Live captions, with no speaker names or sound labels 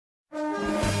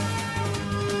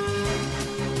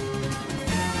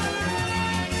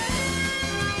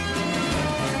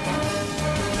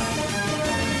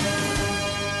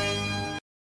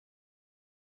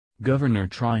Governor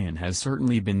Tryon has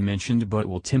certainly been mentioned, but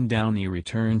will Tim Downie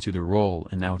return to the role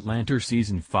in Outlander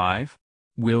Season 5?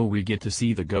 Will we get to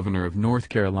see the governor of North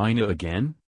Carolina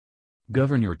again?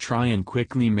 Governor Tryon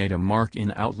quickly made a mark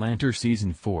in Outlander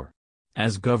Season 4.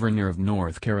 As governor of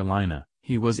North Carolina,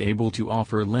 he was able to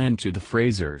offer land to the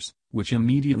Frasers, which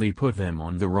immediately put them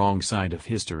on the wrong side of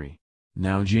history.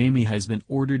 Now Jamie has been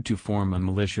ordered to form a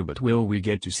militia, but will we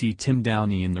get to see Tim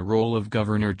Downie in the role of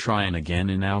Governor Tryon again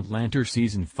in Outlander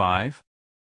Season 5?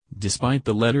 Despite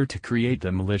the letter to create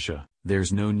the militia,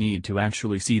 there's no need to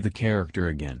actually see the character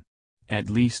again. At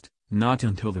least, not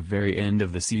until the very end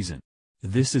of the season.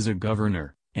 This is a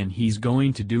governor, and he's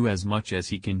going to do as much as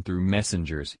he can through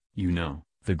messengers,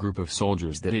 the group of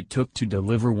soldiers that it took to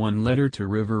deliver one letter to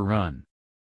River Run.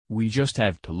 We just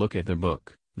have to look at the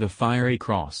book, The Fiery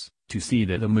Cross, to see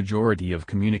that the majority of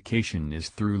communication is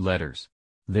through letters.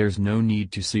 There's no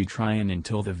need to see Tryon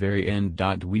until the very end.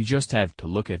 We just have to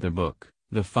look at the book,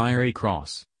 The Fiery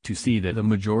Cross, to see that the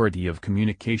majority of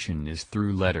communication is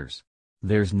through letters.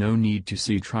 There's no need to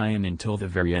see Tryon until the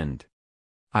very end.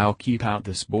 I'll keep out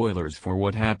the spoilers for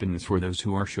what happens for those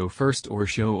who are show first or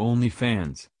show only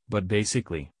fans, but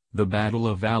basically, the Battle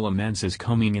of Alamance is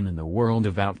coming in the world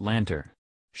of Outlander.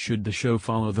 Should the show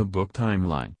follow the book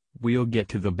timeline, we'll get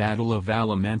to the Battle of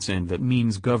Alamance, and that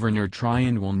means Governor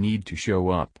Tryon will need to show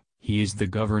up. He is the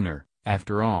governor,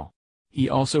 after all. He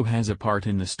also has a part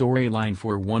in the storyline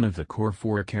for one of the core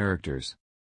 4 characters.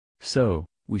 So,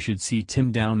 we should see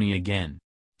Tim Downie again.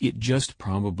 It just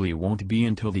probably won't be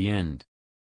until the end.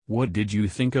 What did you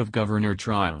think of Governor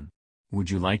Tryon? Would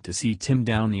you like to see Tim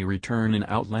Downie return in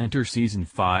Outlander Season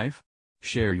 5?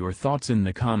 Share your thoughts in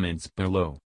the comments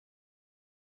below.